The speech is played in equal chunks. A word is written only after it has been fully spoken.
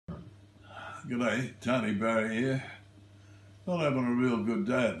G'day, Tony Barry here. Not having a real good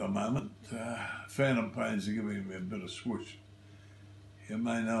day at the moment. Phantom pains are giving me a bit of swoosh. You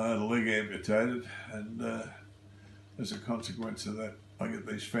may know I had a leg amputated, and as a consequence of that, I get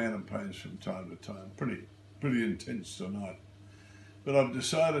these phantom pains from time to time. Pretty intense tonight. But I've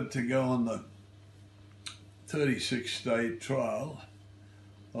decided to go on the 36-day trial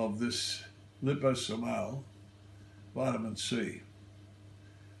of this Liposomal vitamin C,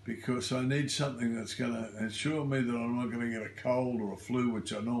 because I need something that's going to ensure me that I'm not going to get a cold or a flu,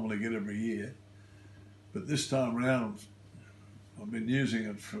 which I normally get every year. But this time around, I've been using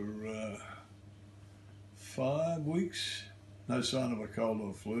it for 5 weeks. No sign of a cold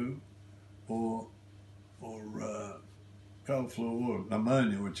or flu, or cold, flu, or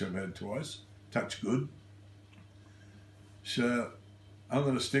pneumonia, which I've had twice. Touch good. So I'm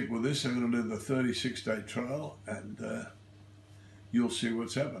going to stick with this. I'm going to do the 36-day trial, and you'll see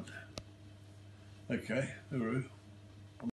what's happened. Okay, hooroo.